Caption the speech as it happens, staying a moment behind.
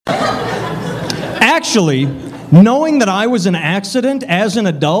Actually, knowing that I was an accident as an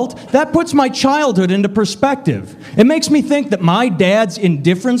adult, that puts my childhood into perspective. It makes me think that my dad's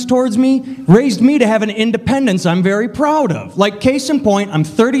indifference towards me raised me to have an independence I'm very proud of. Like, case in point, I'm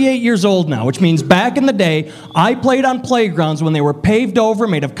 38 years old now, which means back in the day, I played on playgrounds when they were paved over,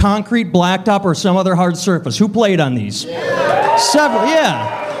 made of concrete, blacktop, or some other hard surface. Who played on these? Several,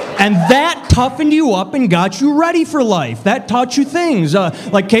 yeah. And that toughened you up and got you ready for life. That taught you things.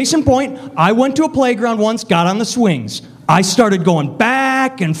 Like, case in point, I went to a playground once, got on the swings. I started going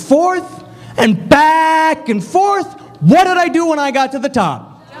back and forth and back and forth. What did I do when I got to the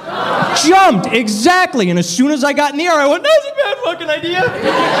top? Jumped, exactly. And as soon as I got in the air, I went, that's a bad fucking idea.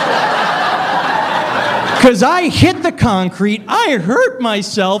 Because I hit the concrete, I hurt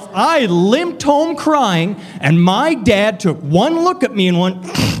myself, I limped home crying, and my dad took one look at me and went,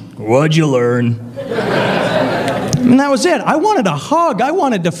 what'd you learn? And that was it. I wanted a hug. I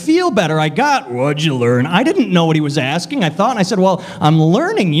wanted to feel better. I got, what'd you learn? I didn't know what he was asking. I thought, and I said, well, I'm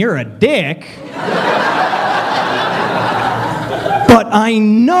learning you're a dick. But I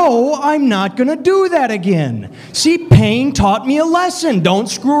know I'm not going to do that again. See, pain taught me a lesson. Don't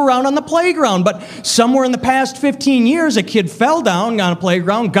screw around on the playground. But somewhere in the past 15 years, a kid fell down on a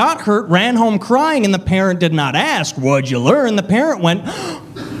playground, got hurt, ran home crying, and the parent did not ask, what'd you learn? The parent went,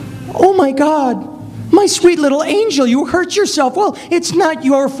 oh my God, my sweet little angel, you hurt yourself. Well, it's not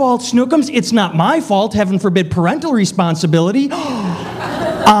your fault, Snookums. It's not my fault, heaven forbid, parental responsibility.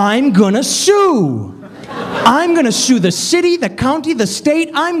 I'm gonna sue. I'm gonna sue the city, the county, the state.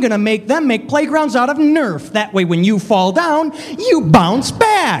 I'm gonna make them make playgrounds out of Nerf. That way when you fall down, you bounce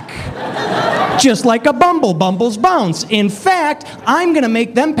back. Just like a bumbles bounce. In fact, I'm gonna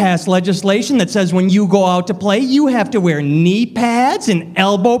make them pass legislation that says when you go out to play, you have to wear knee pads and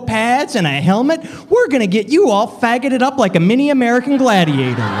elbow pads and a helmet. We're gonna get you all faggoted up like a mini American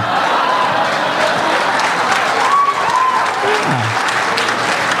Gladiator.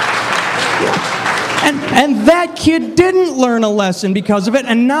 And that kid didn't learn a lesson because of it,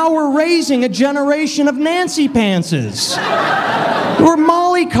 and now we're raising a generation of Nancy Pantses. We're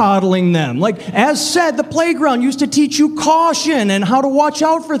mollycoddling them. Like, as said, the playground used to teach you caution and how to watch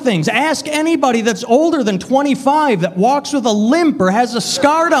out for things. Ask anybody that's older than 25 that walks with a limp or has a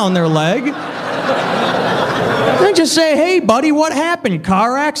scar down their leg. And just say, hey, buddy, what happened?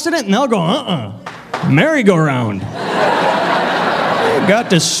 Car accident? And they'll go, merry-go-round.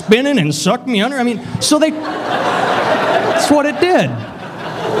 Got to spinning and sucked me under. I mean, so that's what it did.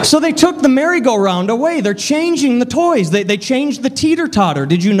 So they took the merry-go-round away. They're changing the toys. They changed the teeter-totter.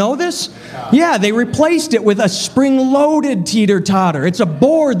 Did you know this? Yeah, they replaced it with a spring-loaded teeter-totter. It's a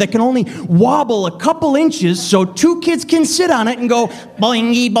board that can only wobble a couple inches so two kids can sit on it and go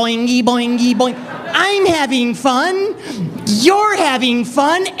boingy, boingy, boingy, boing. I'm having fun, you're having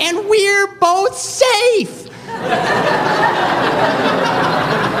fun, and we're both safe.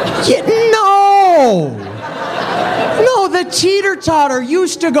 No, the teeter-totter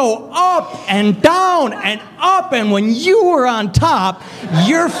used to go up and down and up, and when you were on top,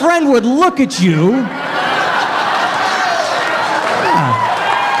 your friend would look at you.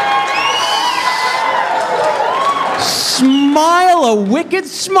 Smile a wicked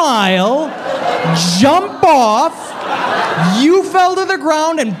smile, jump off, you fell to the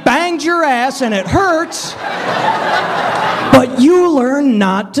ground and banged your ass and it hurts, but you learn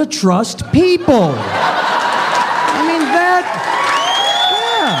not to trust people. I mean,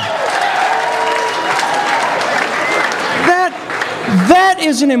 that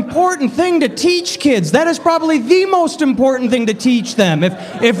is an important thing to teach kids. That is probably the most important thing to teach them.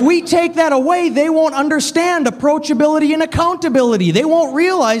 If we take that away, they won't understand approachability and accountability. They won't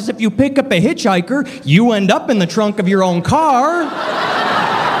realize if you pick up a hitchhiker, you end up in the trunk of your own car.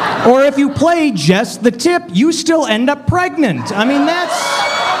 Or if you play just the tip, you still end up pregnant. I mean,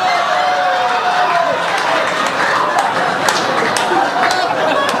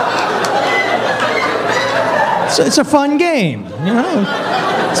 it's a fun game, you know?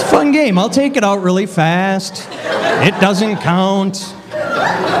 It's a fun game. I'll take it out really fast. It doesn't count.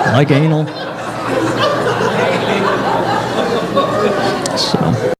 Like anal. So.